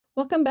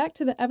Welcome back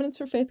to the Evidence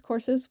for Faith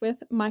courses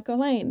with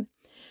Michael Lane,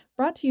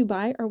 brought to you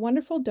by our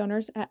wonderful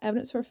donors at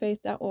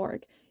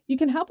evidenceforfaith.org. You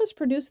can help us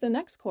produce the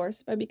next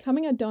course by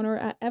becoming a donor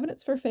at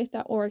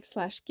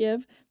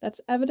evidenceforfaith.org/give. That's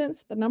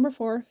evidence, the number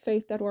 4,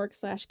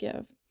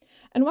 faith.org/give.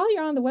 And while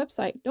you're on the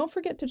website, don't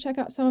forget to check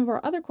out some of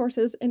our other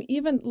courses and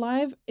even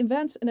live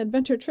events and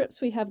adventure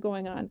trips we have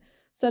going on,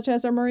 such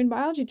as our marine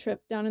biology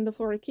trip down in the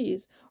Florida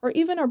Keys, or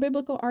even our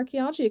biblical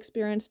archaeology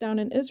experience down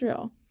in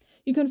Israel.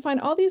 You can find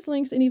all these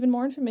links and even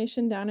more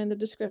information down in the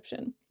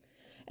description.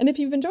 And if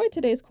you've enjoyed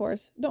today's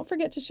course, don't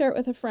forget to share it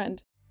with a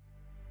friend.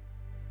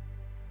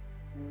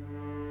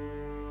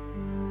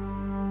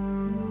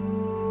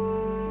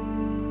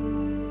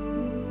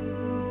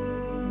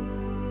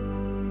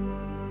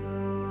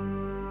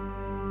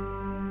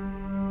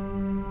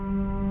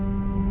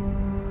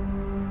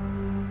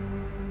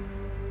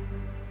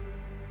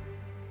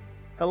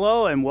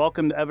 Hello and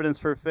welcome to Evidence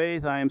for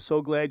Faith. I am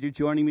so glad you're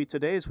joining me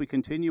today as we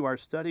continue our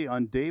study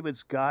on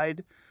David's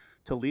Guide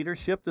to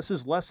Leadership. This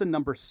is lesson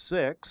number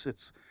 6.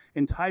 It's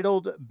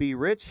entitled, Be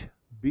Rich,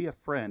 Be a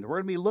Friend. We're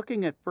going to be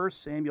looking at 1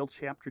 Samuel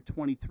chapter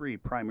 23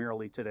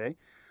 primarily today.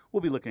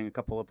 We'll be looking at a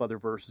couple of other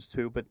verses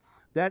too, but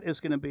that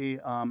is going to be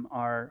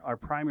our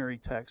primary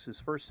text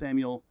is 1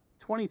 Samuel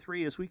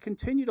 23 as we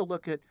continue to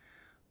look at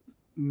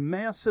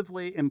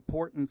massively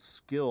important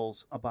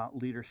skills about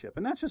leadership.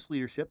 And not just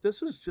leadership,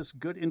 this is just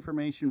good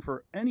information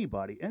for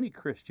anybody, any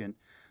Christian,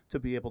 to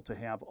be able to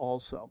have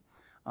also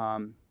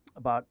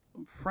about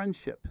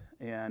friendship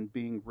and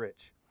being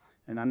rich.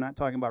 And I'm not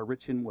talking about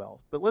rich in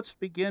wealth. But let's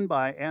begin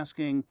by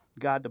asking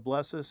God to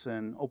bless us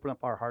and open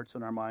up our hearts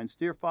and our minds.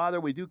 Dear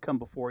Father, we do come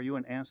before you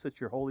and ask that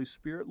your Holy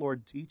Spirit,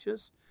 Lord, teach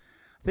us.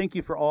 Thank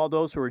you for all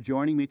those who are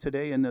joining me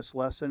today in this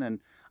lesson,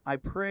 and I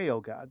pray,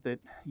 oh God,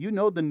 that you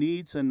know the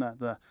needs and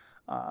the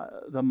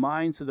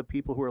minds of the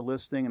people who are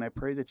listening, and I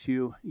pray that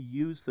you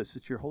use this,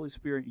 that your Holy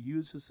Spirit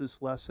uses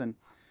this lesson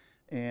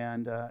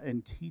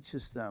and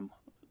teaches them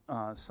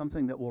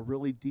something that will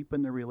really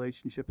deepen their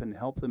relationship and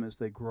help them as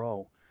they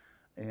grow.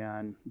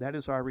 And that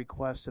is our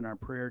request and our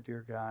prayer,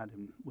 dear God,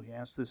 and we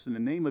ask this in the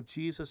name of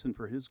Jesus and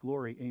for his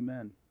glory.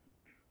 Amen.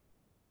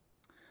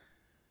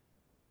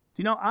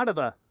 Do you know, out of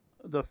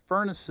the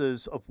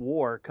furnaces of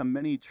war come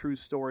many true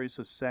stories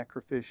of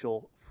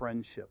sacrificial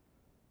friendship.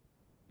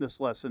 This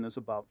lesson is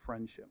about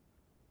friendship.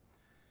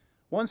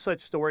 One such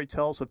story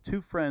tells of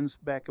two friends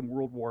back in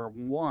World War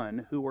I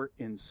who were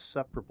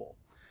inseparable.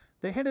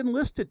 They had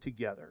enlisted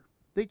together.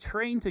 They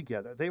trained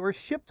together. They were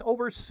shipped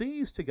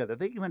overseas together.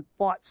 They even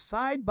fought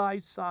side by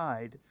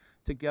side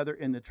together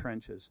in the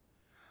trenches.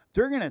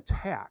 During an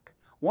attack,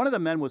 one of the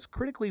men was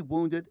critically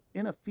wounded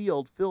in a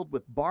field filled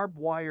with barbed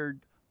wire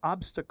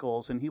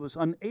obstacles, and he was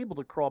unable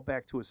to crawl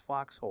back to his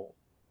foxhole.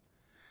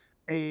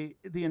 The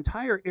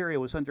entire area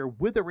was under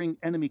withering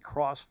enemy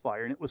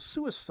crossfire, and it was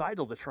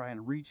suicidal to try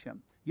and reach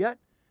him. Yet,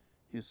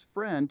 his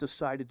friend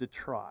decided to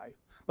try.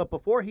 But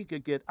before he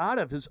could get out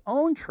of his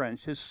own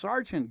trench, his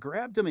sergeant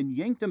grabbed him and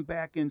yanked him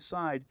back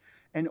inside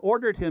and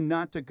ordered him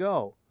not to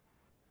go.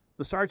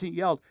 The sergeant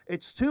yelled,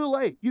 "It's too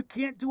late. You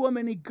can't do him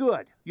any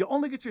good. You'll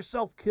only get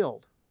yourself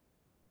killed."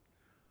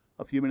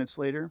 A few minutes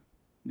later,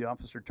 the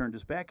officer turned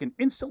his back, and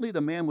instantly the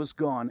man was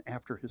gone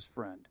after his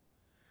friend.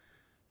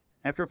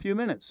 After a few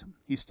minutes,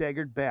 he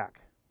staggered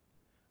back,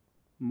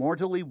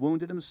 mortally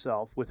wounded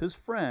himself, with his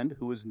friend,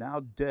 who was now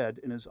dead,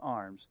 in his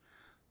arms.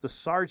 The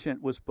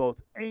sergeant was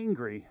both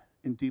angry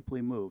and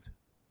deeply moved.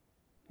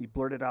 He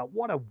blurted out,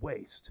 "What a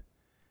waste.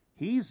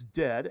 He's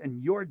dead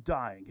and you're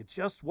dying. It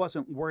just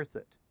wasn't worth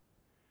it."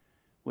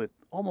 With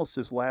almost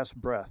his last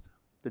breath,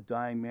 the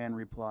dying man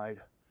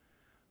replied,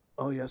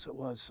 "Oh, yes, it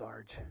was,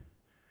 Sarge.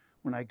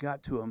 When I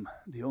got to him,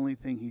 the only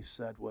thing he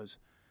said was,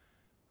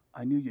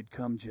 'I knew you'd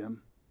come,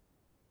 Jim.'"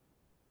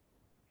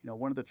 You know,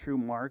 one of the true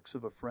marks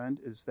of a friend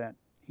is that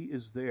he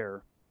is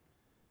there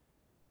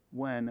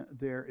when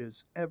there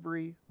is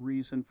every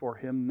reason for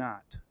him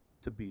not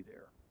to be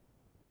there.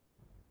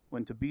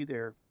 When to be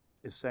there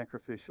is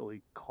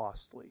sacrificially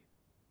costly.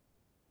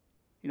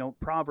 You know,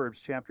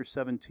 Proverbs chapter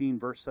 17,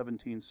 verse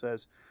 17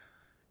 says,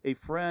 "A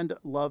friend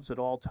loves at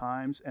all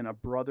times, and a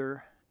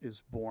brother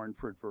is born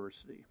for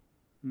adversity."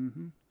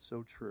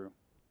 So true.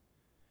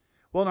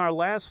 Well, in our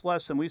last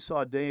lesson, we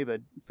saw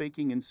David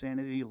faking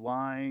insanity,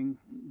 lying,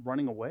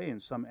 running away in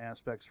some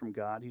aspects from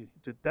God. He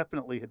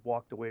definitely had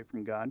walked away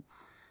from God.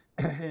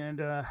 And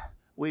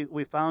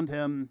we found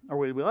him, or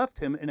we left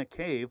him in a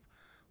cave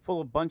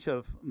full of a bunch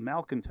of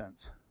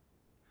malcontents.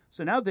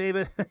 So now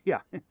David,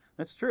 yeah,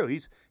 that's true.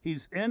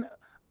 He's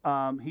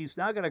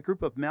now got a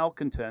group of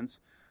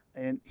malcontents,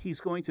 and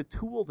he's going to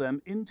tool them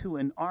into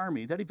an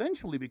army that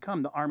eventually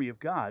become the army of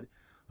God,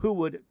 who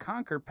would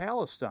conquer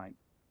Palestine.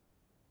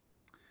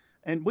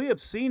 And we have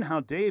seen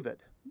how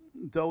David,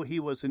 though he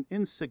was an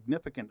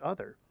insignificant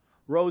other,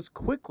 rose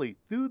quickly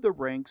through the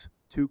ranks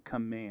to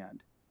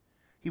command.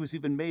 He was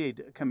even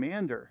made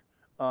commander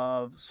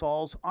of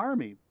Saul's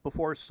army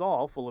before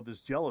Saul, full of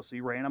his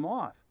jealousy, ran him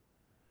off.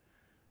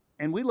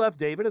 And we left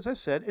David, as I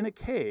said, in a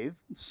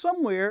cave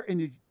somewhere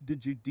in the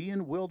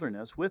Judean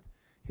wilderness with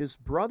his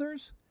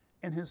brothers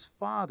and his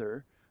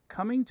father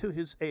coming to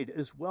his aid,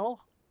 as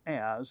well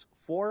as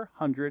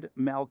 400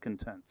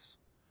 malcontents.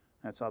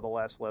 That's how the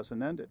last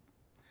lesson ended.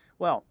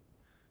 Well,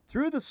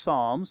 through the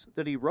Psalms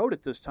that he wrote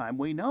at this time,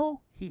 we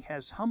know he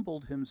has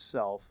humbled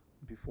himself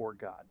before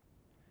God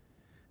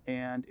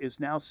and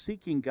is now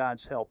seeking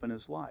God's help in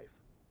his life.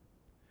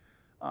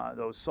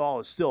 Though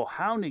Saul is still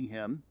hounding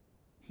him,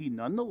 he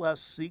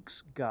nonetheless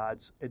seeks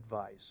God's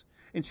advice.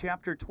 In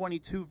chapter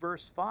 22,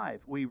 verse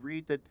 5, we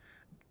read that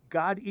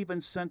God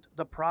even sent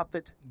the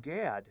prophet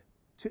Gad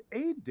to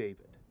aid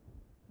David.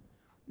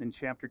 In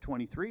chapter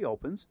 23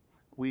 opens,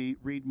 we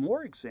read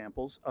more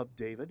examples of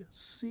David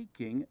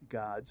seeking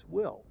God's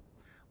will.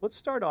 Let's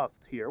start off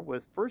here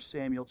with 1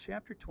 Samuel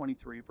chapter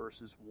 23,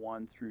 verses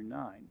 1 through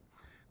 9.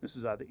 This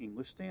is out of the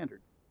English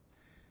Standard.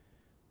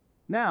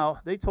 Now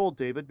they told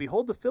David,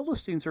 "Behold, the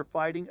Philistines are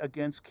fighting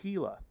against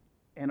Keilah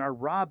and are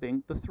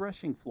robbing the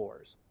threshing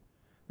floors."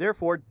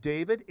 Therefore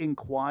David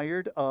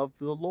inquired of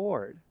the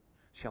Lord,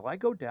 "Shall I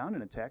go down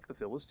and attack the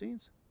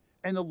Philistines?"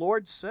 And the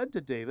Lord said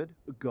to David,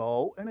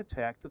 "Go and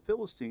attack the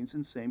Philistines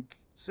and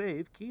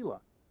save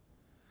Keilah."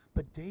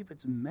 But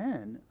David's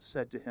men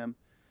said to him,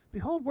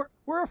 "Behold,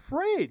 we're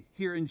afraid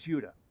here in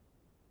Judah.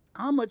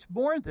 How much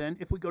more then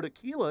if we go to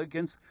Keilah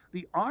against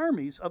the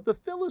armies of the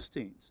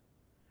Philistines?"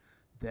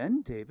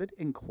 Then David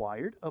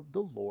inquired of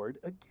the Lord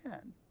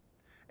again.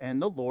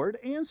 And the Lord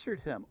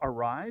answered him,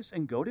 "Arise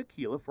and go to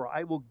Keilah, for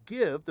I will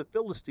give the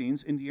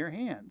Philistines into your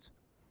hands."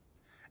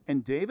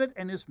 And David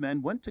and his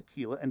men went to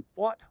Keilah and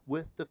fought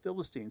with the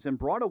Philistines and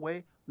brought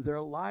away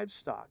their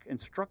livestock and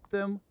struck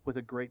them with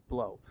a great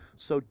blow.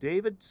 So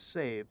David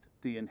saved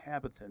the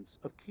inhabitants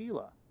of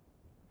Keilah.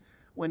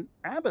 When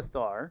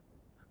Abiathar,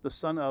 the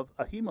son of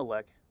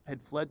Ahimelech,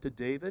 had fled to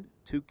David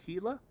to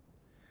Keilah,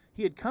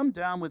 he had come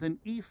down with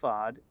an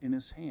ephod in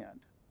his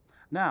hand.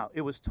 Now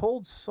it was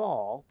told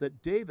Saul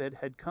that David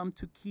had come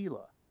to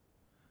Keilah.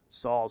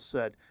 Saul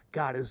said,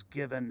 "God has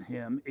given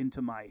him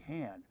into my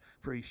hand,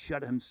 for he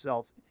shut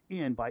himself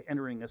in by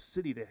entering a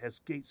city that has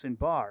gates and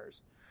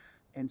bars."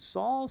 And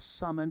Saul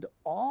summoned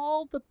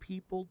all the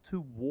people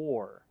to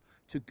war,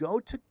 to go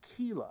to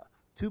Keilah,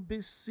 to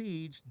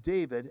besiege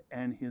David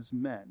and his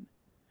men.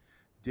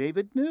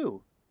 David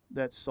knew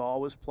that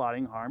Saul was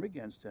plotting harm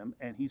against him,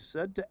 and he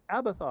said to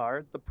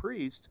Abiathar the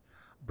priest,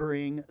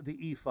 "Bring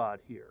the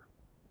ephod here."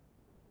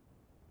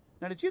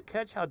 Now, did you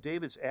catch how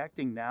David's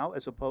acting now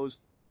as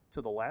opposed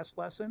to the last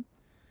lesson?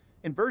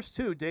 In verse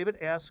 2, David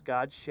asks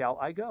God, "Shall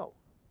I go?"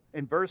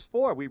 In verse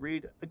 4, we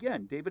read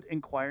again, David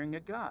inquiring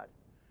of God.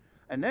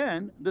 And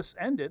then this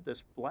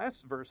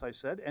last verse I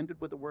said, ended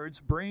with the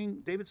words,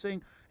 David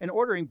saying and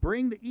ordering,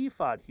 "Bring the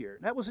ephod here."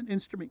 That was an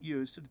instrument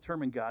used to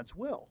determine God's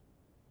will.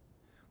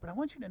 But I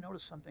want you to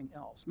notice something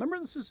else. Remember,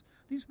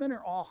 these men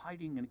are all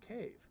hiding in a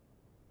cave.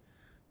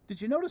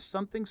 Did you notice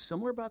something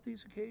similar about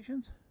these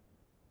occasions?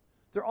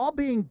 They're all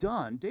being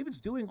done. David's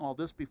doing all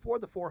this before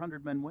the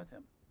 400 men with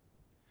him.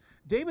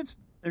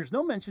 There's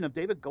no mention of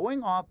David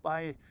going off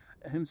by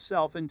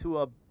himself into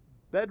a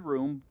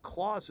bedroom,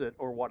 closet,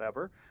 or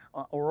whatever,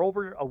 or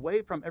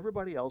away from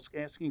everybody else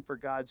asking for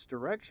God's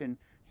direction.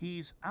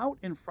 He's out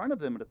in front of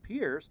them, it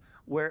appears,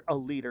 where a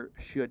leader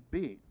should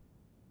be.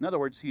 In other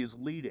words, he is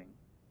leading.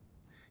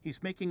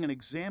 He's making an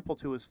example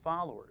to his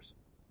followers.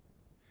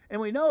 And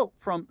we know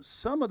from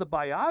some of the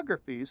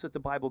biographies that the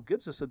Bible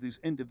gives us of these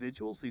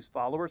individuals, these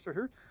followers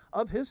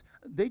of his,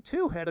 they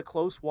too had a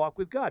close walk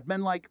with God.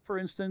 Men like, for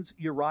instance,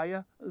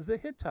 Uriah the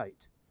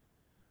Hittite,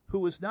 who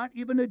was not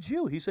even a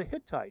Jew. He's a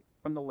Hittite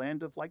from the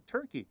land of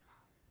Turkey.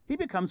 He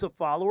becomes a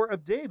follower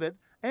of David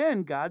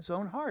and God's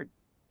own heart.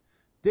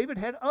 David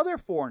had other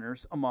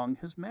foreigners among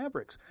his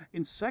mavericks.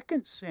 In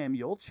 2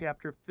 Samuel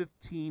chapter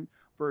 15,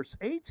 verse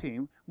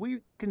 18,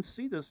 we can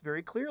see this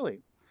very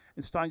clearly.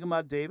 It's talking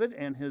about David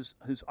and his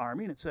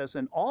army, and it says,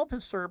 "And all of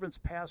his servants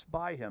passed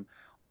by him,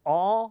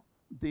 all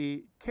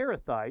the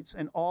Kerethites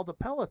and all the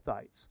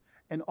Pelethites,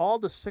 and all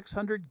the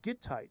 600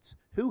 Gittites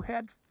who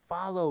had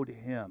followed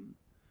him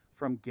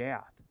from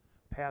Gath,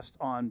 passed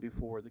on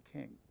before the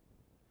king."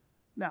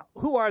 Now,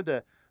 who are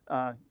the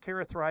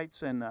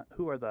Kerethites and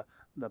who are the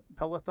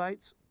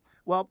Pelethites?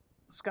 Well,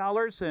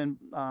 scholars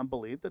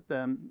believe that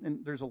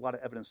and there's a lot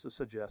of evidence to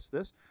suggest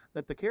this,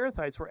 that the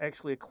Kerethites were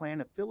actually a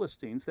clan of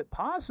Philistines that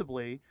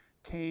possibly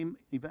came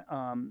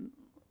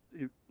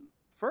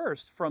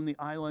first from the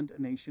island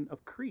nation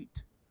of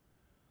Crete.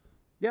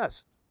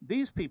 Yes,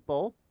 these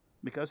people,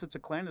 because it's a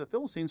clan of the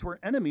Philistines, were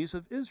enemies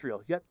of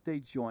Israel, yet they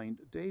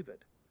joined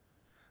David.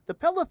 The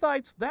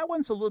Pelethites, that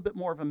one's a little bit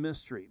more of a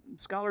mystery.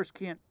 Scholars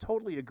can't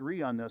totally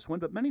agree on this one,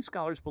 but many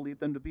scholars believe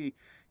them to be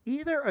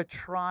either a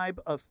tribe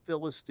of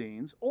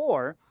Philistines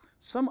or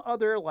some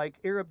other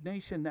Arab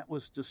nation that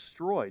was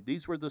destroyed.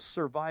 These were the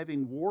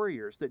surviving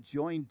warriors that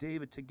joined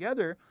David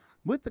together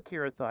with the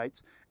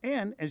Kerethites,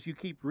 and as you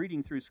keep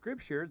reading through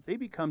Scripture, they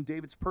become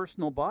David's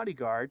personal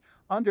bodyguard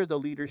under the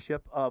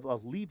leadership of a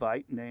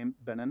Levite named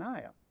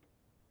Benaniah.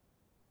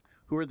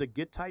 Who are the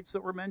Gittites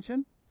that were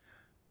mentioned?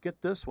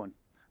 Get this one.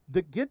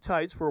 The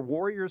Gittites were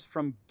warriors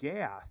from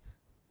Gath.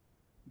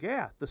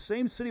 Gath, the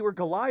same city where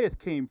Goliath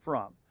came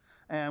from.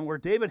 and where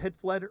David had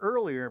fled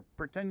earlier,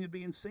 pretending to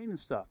be insane and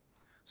stuff.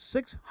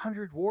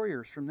 600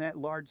 warriors from that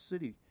large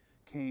city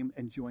came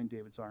and joined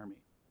David's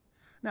army.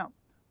 Now,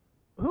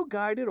 who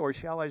guided, or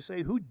shall I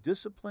say, who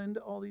disciplined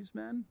all these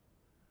men?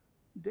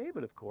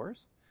 David, of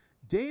course.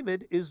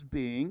 David is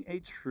being a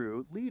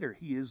true leader.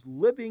 He is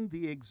living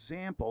the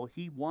example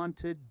he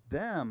wanted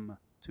them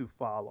to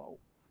follow.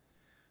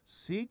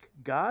 Seek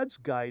God's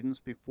guidance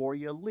before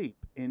you leap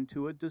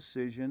into a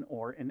decision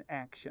or an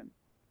action.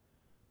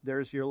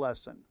 There's your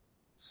lesson.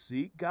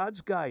 Seek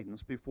God's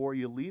guidance before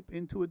you leap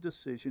into a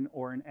decision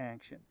or an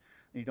action.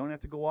 And you don't have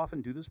to go off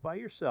and do this by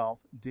yourself.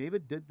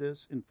 David did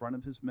this in front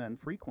of his men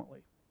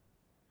frequently.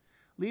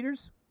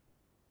 Leaders,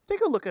 take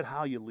a look at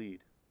how you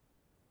lead.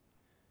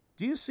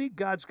 Do you seek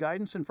God's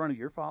guidance in front of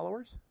your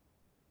followers?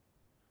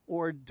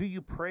 Or do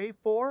you pray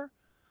for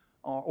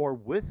or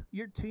with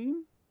your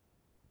team?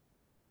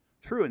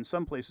 True, in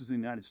some places in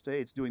the United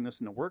States, doing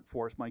this in the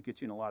workforce might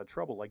get you in a lot of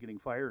trouble, like getting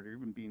fired or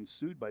even being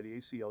sued by the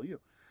ACLU.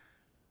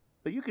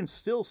 But you can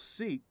still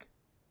seek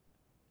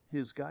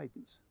his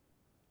guidance.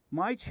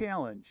 My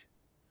challenge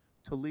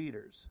to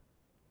leaders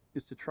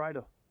is to try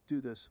to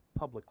do this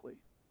publicly,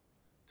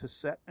 to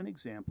set an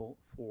example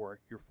for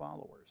your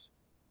followers.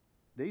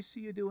 They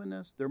see you doing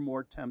this, they're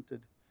more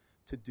tempted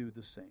to do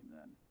the same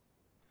then.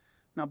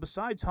 Now,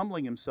 besides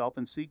humbling himself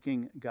and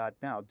seeking God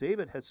now,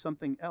 David has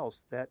something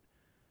else that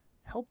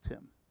helped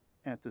him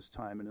at this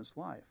time in his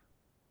life.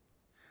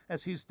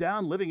 As he's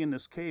down living in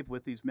this cave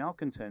with these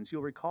malcontents,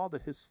 you'll recall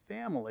that his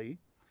family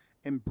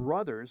and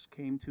brothers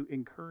came to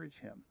encourage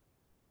him.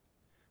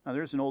 Now,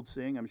 there's an old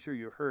saying I'm sure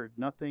you've heard,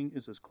 nothing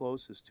is as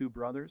close as two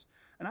brothers.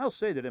 And I'll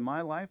say that in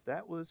my life,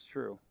 that was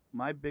true.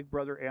 My big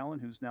brother, Alan,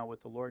 who's now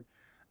with the Lord,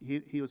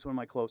 he was one of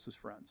my closest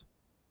friends.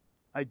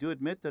 I do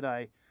admit that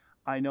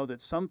I know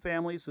that some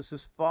families, this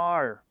is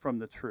far from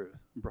the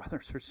truth.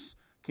 Brothers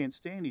can't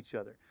stand each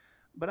other.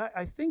 But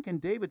I think in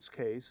David's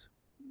case,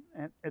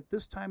 at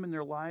this time in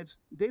their lives,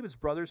 David's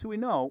brothers, who we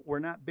know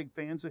were not big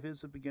fans of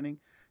his at the beginning,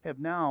 have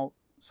now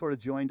sort of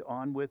joined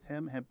on with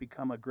him, have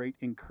become a great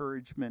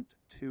encouragement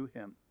to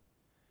him.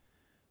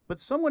 But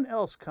someone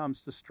else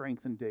comes to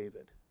strengthen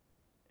David.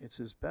 It's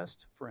his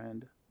best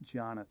friend,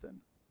 Jonathan.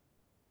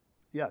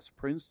 Yes,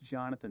 Prince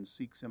Jonathan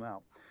seeks him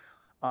out.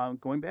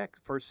 Going back,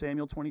 1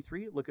 Samuel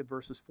 23, look at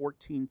verses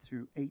 14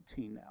 through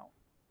 18 now.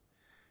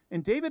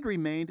 And David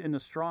remained in the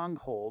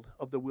stronghold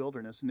of the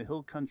wilderness, in the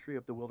hill country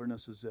of the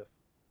wilderness of Ziph.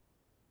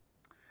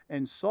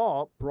 And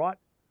Saul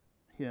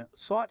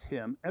sought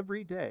him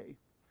every day,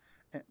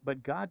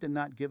 but God did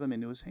not give him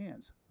into his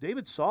hands.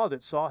 David saw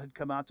that Saul had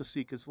come out to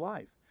seek his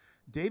life.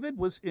 David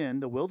was in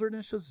the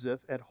wilderness of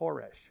Ziph at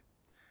Horesh.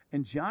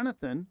 And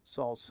Jonathan,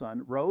 Saul's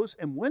son, rose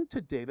and went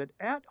to David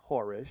at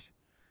Horesh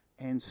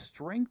and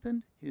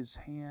strengthened his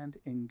hand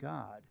in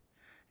God.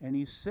 And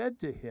he said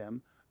to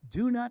him,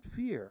 "Do not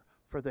fear,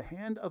 for the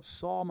hand of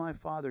Saul my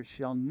father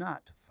shall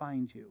not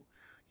find you.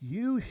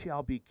 You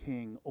shall be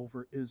king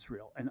over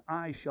Israel, and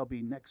I shall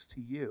be next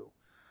to you.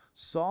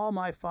 Saul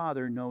my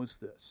father knows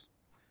this."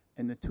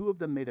 And the two of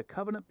them made a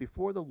covenant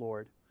before the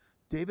Lord.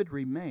 David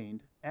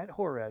remained at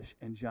Horesh,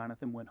 and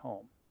Jonathan went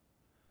home.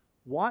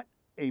 What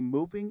a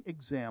moving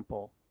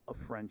example of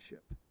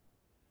friendship.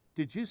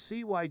 Did you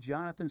see why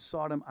Jonathan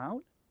sought him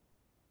out?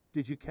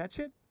 Did you catch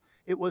it?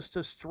 It was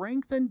to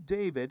strengthen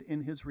David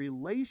in his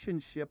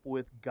relationship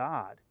with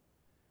God.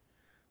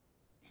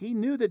 He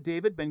knew that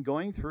David had been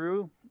going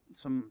through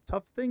some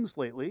tough things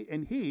lately,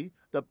 and he,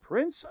 the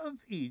prince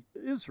of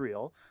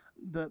Israel,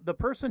 the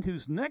person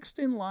who's next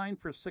in line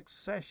for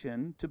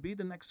succession to be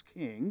the next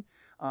king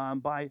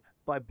by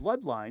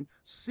bloodline,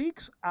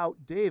 seeks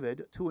out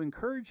David to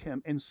encourage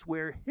him and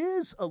swear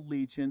his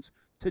allegiance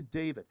to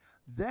David.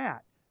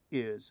 That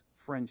is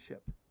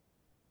friendship.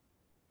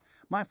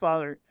 My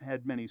father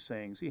had many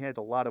sayings. He had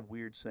a lot of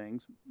weird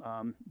sayings,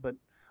 but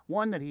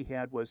one that he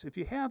had was, if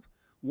you have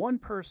one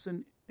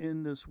person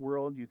in this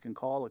world you can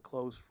call a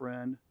close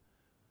friend,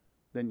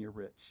 then you're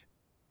rich.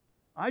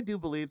 I do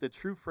believe that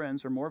true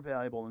friends are more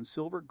valuable than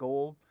silver,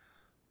 gold,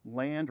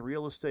 land,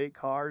 real estate,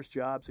 cars,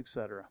 jobs,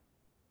 etc.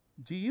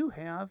 Do you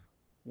have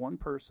one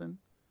person,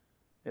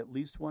 at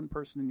least one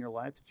person in your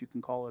life that you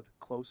can call a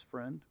close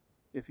friend?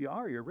 If you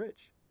are, you're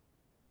rich.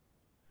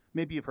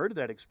 Maybe you've heard of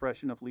that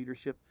expression of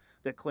leadership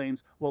that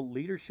claims, well,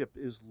 leadership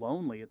is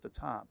lonely at the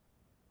top.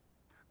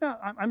 Now,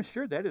 I'm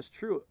sure that is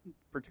true,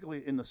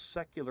 particularly in the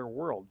secular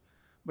world,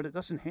 but it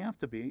doesn't have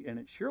to be, and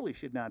it surely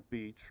should not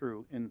be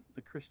true in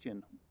the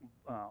Christian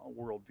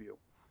worldview.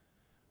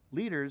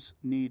 Leaders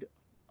need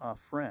a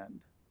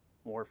friend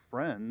or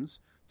friends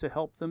to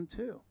help them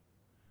too,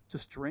 to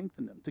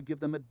strengthen them, to give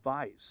them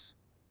advice.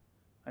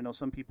 I know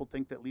some people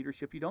think that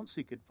leadership, you don't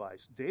seek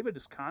advice. David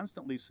is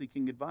constantly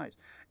seeking advice.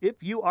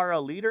 If you are a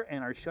leader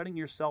and are shutting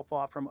yourself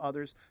off from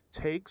others,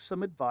 take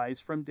some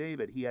advice from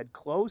David. He had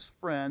close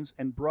friends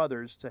and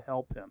brothers to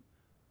help him.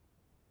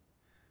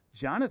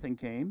 Jonathan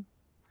came,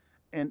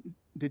 and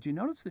did you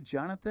notice that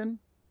Jonathan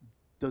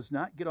does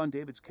not get on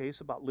David's case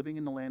about living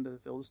in the land of the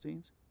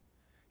Philistines?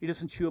 He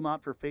doesn't chew him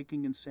out for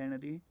faking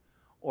insanity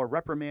or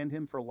reprimand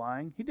him for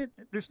lying.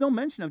 There's no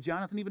mention of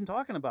Jonathan even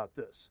talking about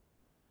this.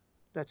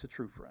 That's a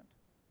true friend.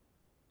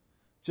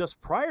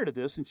 Just prior to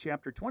this, in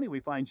chapter 20, we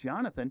find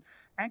Jonathan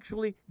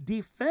actually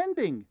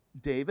defending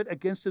David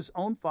against his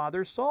own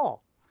father,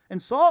 Saul.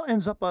 And Saul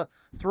ends up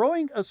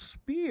throwing a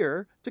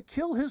spear to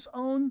kill his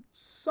own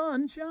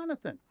son,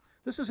 Jonathan.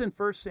 This is in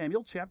 1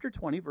 Samuel chapter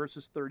 20,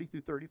 verses 30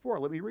 through 34.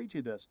 Let me read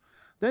you this.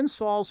 Then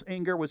Saul's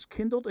anger was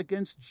kindled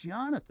against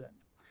Jonathan,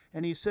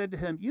 and he said to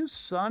him, "You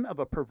son of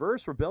a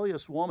perverse,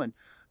 rebellious woman,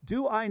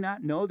 do I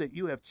not know that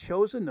you have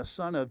chosen the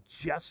son of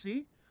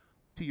Jesse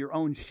to your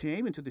own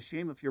shame and to the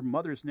shame of your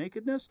mother's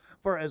nakedness?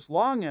 For as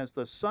long as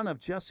the son of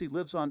Jesse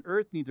lives on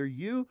earth, neither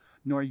you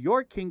nor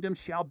your kingdom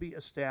shall be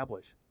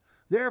established.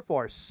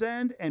 Therefore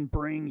send and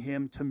bring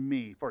him to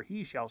me, for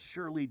he shall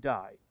surely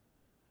die."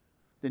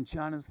 Then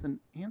Jonathan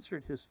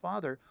answered his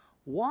father,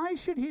 "Why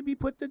should he be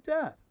put to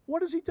death?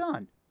 What has he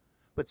done?"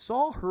 But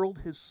Saul hurled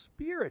his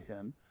spear at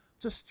him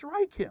to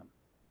strike him.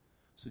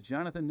 So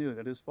Jonathan knew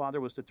that his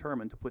father was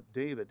determined to put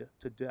David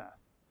to death.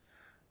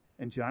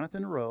 And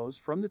Jonathan rose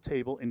from the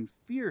table in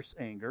fierce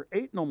anger,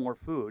 ate no more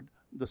food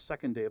the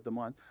second day of the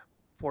month,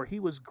 for he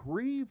was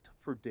grieved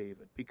for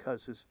David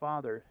because his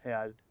father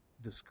had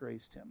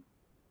disgraced him.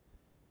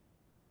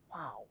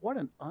 Wow, what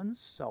an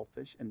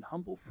unselfish and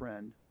humble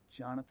friend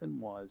Jonathan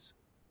was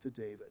to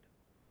David.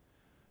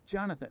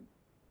 Jonathan,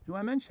 who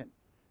I mentioned,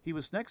 he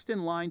was next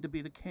in line to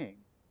be the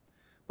king.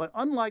 But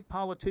unlike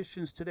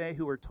politicians today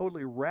who are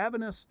totally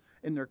ravenous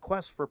in their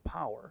quest for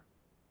power,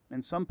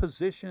 and some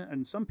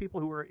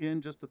people who are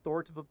in just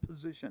authoritative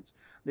positions,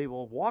 they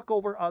will walk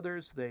over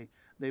others, they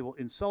will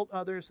insult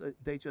others,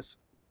 they just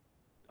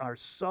are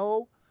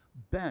so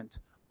bent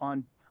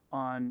on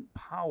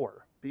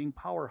power, being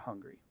power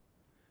hungry.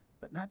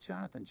 But not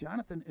Jonathan.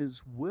 Jonathan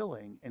is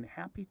willing and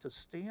happy to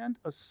stand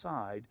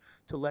aside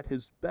to let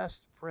his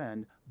best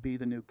friend be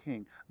the new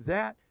king.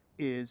 That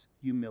is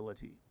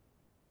humility.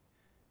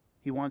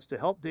 He wants to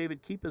help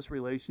David keep his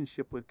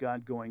relationship with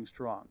God going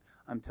strong.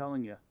 I'm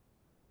telling you,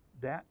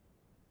 that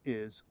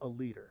is a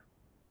leader.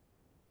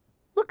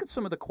 Look at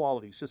some of the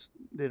qualities just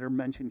that are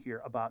mentioned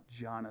here about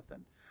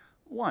Jonathan.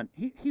 One,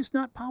 he's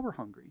not power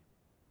hungry.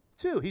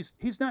 Two,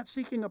 he's not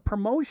seeking a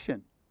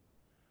promotion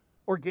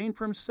or gain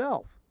for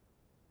himself.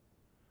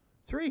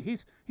 Three,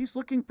 he's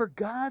looking for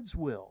God's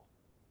will.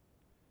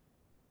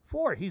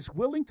 Four, he's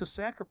willing to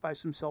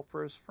sacrifice himself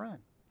for his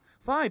friend.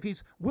 Five,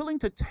 he's willing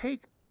to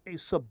take a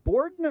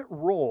subordinate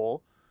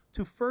role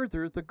to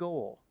further the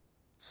goal.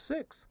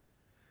 Six,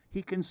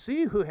 he can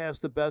see who has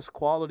the best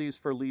qualities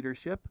for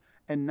leadership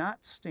and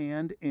not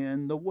stand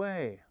in the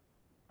way.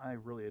 I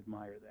really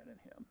admire that in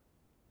him.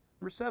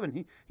 Number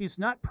seven, he's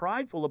not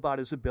prideful about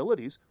his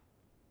abilities.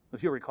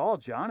 If you recall,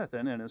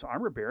 Jonathan and his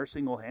armor bearer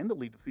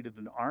single-handedly defeated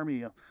an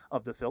army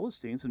of the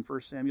Philistines in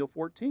 1 Samuel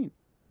 14.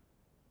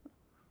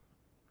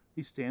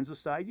 He stands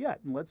aside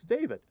yet and lets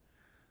David.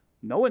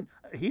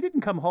 He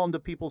didn't come home to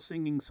people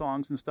singing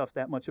songs and stuff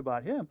that much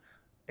about him,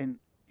 and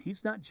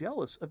he's not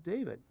jealous of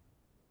David.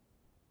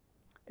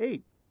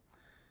 8,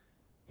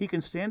 he can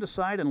stand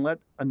aside and let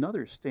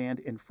another stand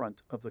in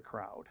front of the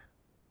crowd.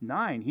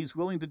 9, he's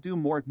willing to do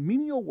more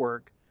menial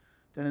work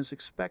than is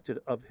expected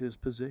of his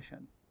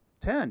position.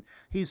 10,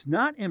 he's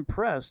not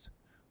impressed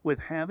with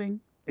having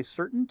a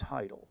certain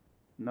title.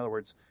 In other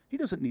words, he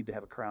doesn't need to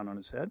have a crown on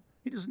his head.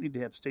 He doesn't need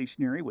to have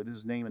stationery with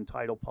his name and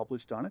title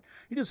published on it.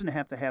 He doesn't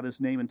have to have his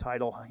name and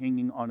title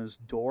hanging on his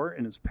door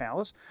in his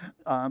palace.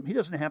 He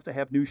doesn't have to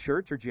have new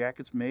shirts or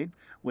jackets made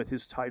with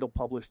his title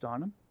published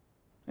on them.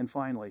 And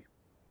finally,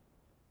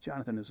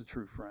 Jonathan is a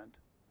true friend.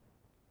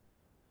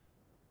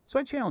 So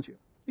I challenge you,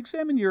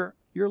 examine your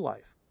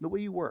life, the way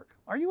you work.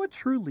 Are you a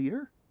true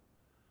leader?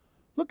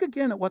 Look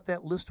again at what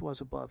that list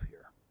was above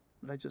here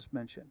that I just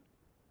mentioned.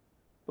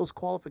 Those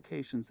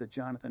qualifications that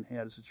Jonathan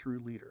had as a true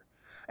leader.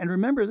 And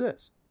remember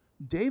this,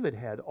 David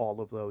had all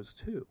of those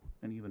too,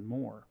 and even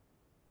more.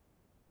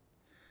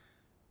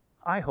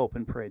 I hope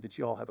and pray that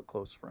you all have a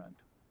close friend.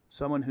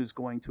 Someone who's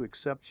going to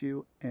accept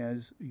you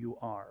as you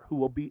are, who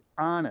will be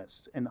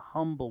honest and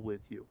humble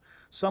with you.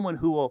 Someone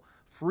who will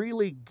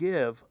freely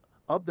give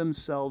of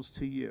themselves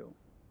to you.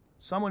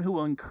 Someone who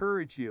will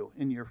encourage you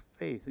in your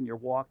faith and your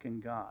walk in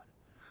God.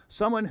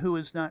 Someone who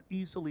is not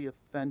easily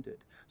offended.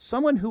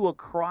 Someone who will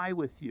cry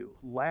with you,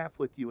 laugh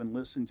with you, and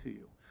listen to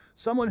you.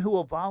 Someone who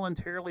will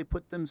voluntarily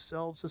put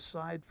themselves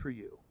aside for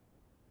you.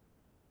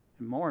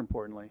 And more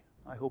importantly,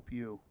 I hope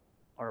you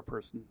are a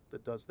person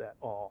that does that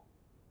all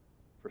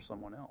for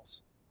someone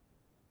else.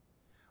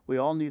 We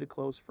all need a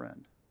close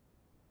friend,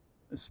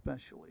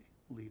 especially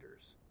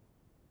leaders.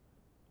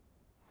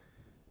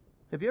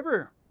 Have you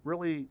ever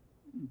really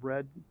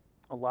read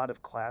a lot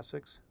of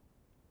classics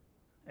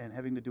and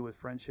having to do with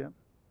friendship?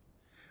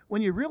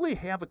 When you really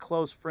have a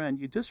close friend,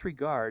 you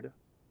disregard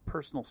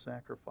personal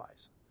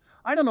sacrifice.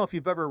 I don't know if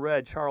you've ever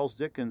read Charles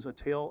Dickens' A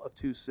Tale of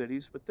Two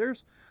Cities, but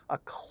there's a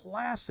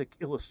classic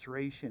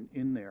illustration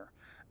in there.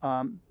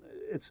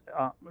 It's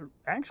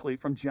actually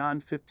from John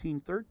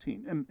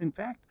 15:13. In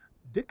fact,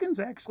 Dickens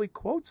actually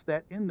quotes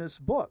that in this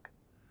book.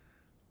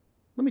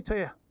 Let me tell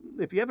you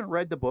if you haven't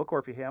read the book, or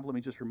if you have, let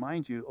me just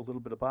remind you a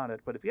little bit about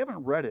it. But if you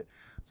haven't read it,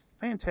 it's a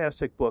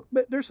fantastic book.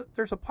 But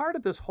there's a part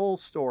of this whole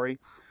story.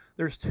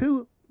 There's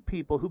two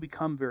people who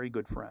become very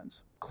good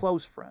friends,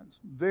 close friends,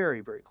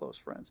 very, very close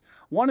friends.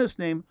 One is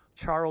named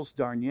Charles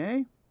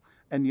Darnier,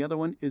 and the other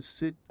one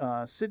is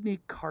Sidney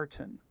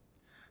Carton.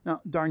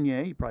 Now,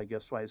 Darnier, you probably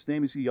guessed why his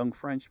name is a young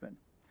Frenchman.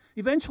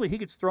 Eventually, he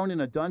gets thrown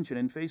in a dungeon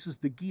and faces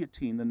the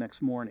guillotine the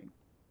next morning.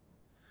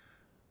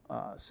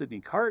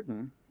 Sidney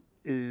Carton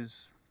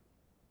is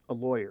a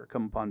lawyer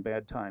come upon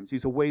bad times.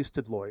 He's a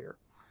wasted lawyer.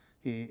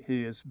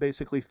 He has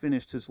basically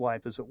finished his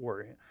life, as it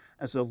were,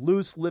 as a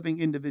loose living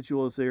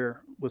individual as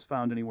there was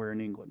found anywhere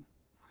in England.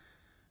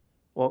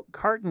 Well,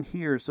 Carton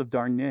hears of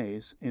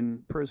Darnier's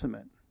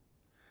imprisonment,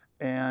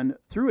 and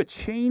through a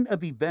chain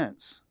of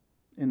events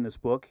in this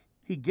book,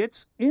 he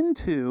gets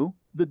into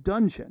the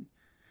dungeon,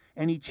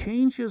 and he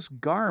changes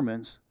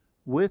garments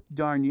with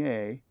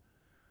Darnier,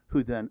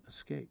 who then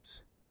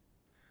escapes.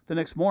 The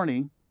next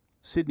morning,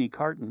 Sidney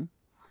Carton,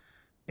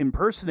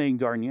 impersonating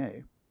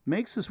Darnier,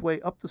 makes his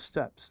way up the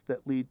steps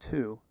that lead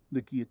to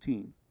the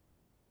guillotine.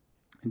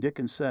 And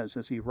Dickens says,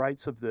 as he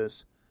writes of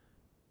this,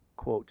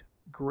 quote,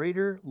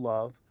 "Greater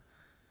love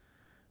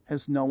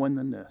has no one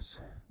than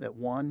this, that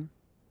one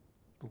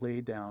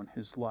lay down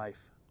his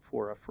life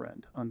for a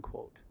friend,"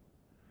 unquote.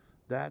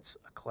 That's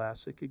a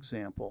classic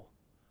example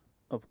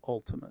of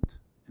ultimate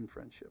in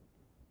friendship.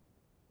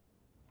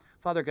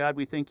 Father God,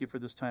 we thank you for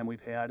this time we've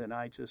had, and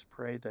I just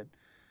pray that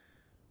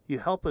you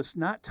help us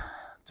not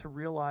to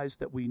realize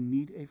that we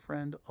need a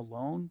friend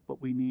alone,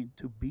 but we need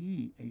to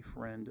be a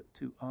friend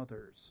to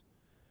others.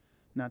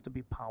 Not to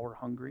be power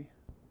hungry,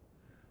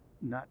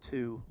 not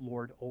to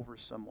lord over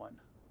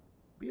someone.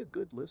 Be a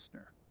good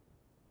listener.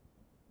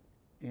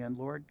 And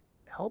Lord,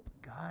 help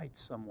guide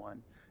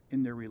someone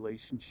in their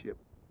relationship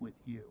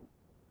with you.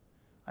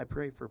 I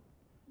pray for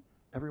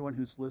everyone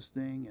who's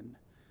listening, and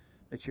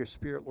that your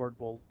Spirit, Lord,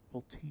 will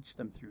teach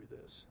them through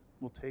this.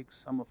 Will take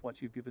some of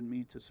what you've given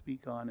me to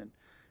speak on, and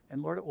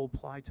Lord, it will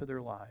apply to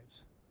their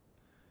lives.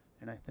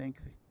 And I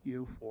thank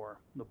you for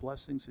the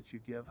blessings that you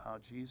give, how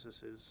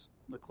Jesus is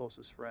the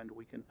closest friend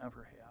we can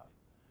ever have.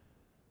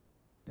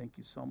 Thank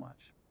you so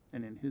much.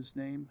 And in his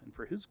name and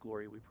for his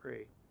glory we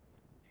pray.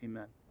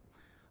 Amen.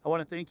 I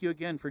want to thank you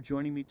again for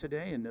joining me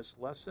today in this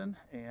lesson,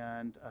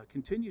 and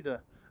continue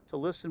to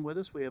listen with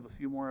us. We have a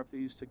few more of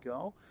these to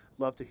go.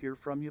 Love to hear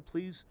from you.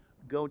 Please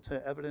go to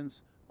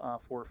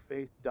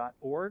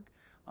evidenceforfaith.org.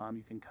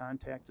 You can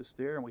contact us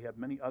there, and we have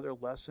many other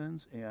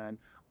lessons, and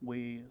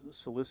we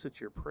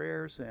solicit your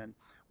prayers, and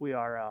we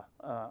are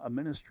a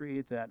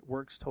ministry that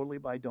works totally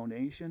by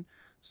donation.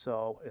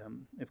 So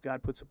if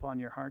God puts upon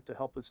your heart to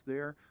help us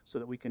there so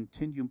that we can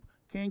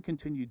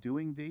continue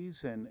doing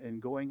these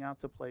and going out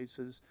to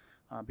places,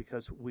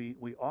 because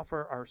we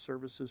offer our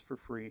services for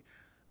free.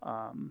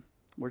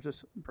 We're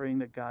just praying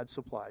that God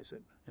supplies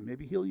it, and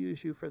maybe he'll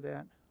use you for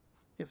that.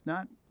 If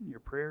not, your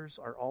prayers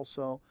are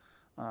also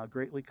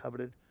greatly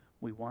coveted.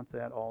 We want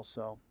that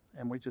also.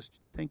 And we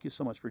just thank you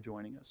so much for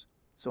joining us.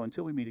 So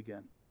until we meet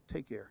again,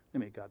 take care,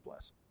 and may God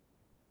bless.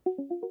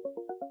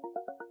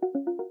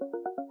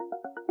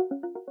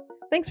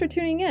 Thanks for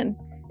tuning in.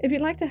 If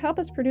you'd like to help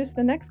us produce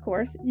the next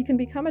course, you can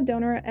become a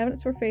donor at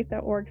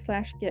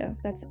evidenceforfaith.org/give.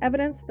 That's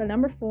evidence, the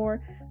number 4,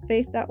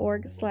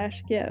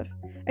 faith.org/give.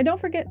 And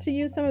don't forget to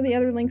use some of the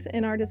other links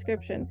in our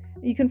description.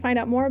 You can find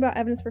out more about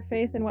Evidence for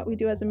Faith and what we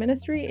do as a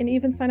ministry, and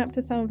even sign up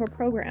to some of our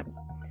programs.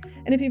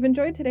 And if you've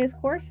enjoyed today's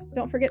course,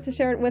 don't forget to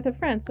share it with a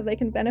friend so they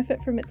can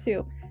benefit from it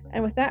too.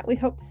 And with that, we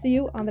hope to see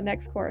you on the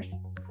next course.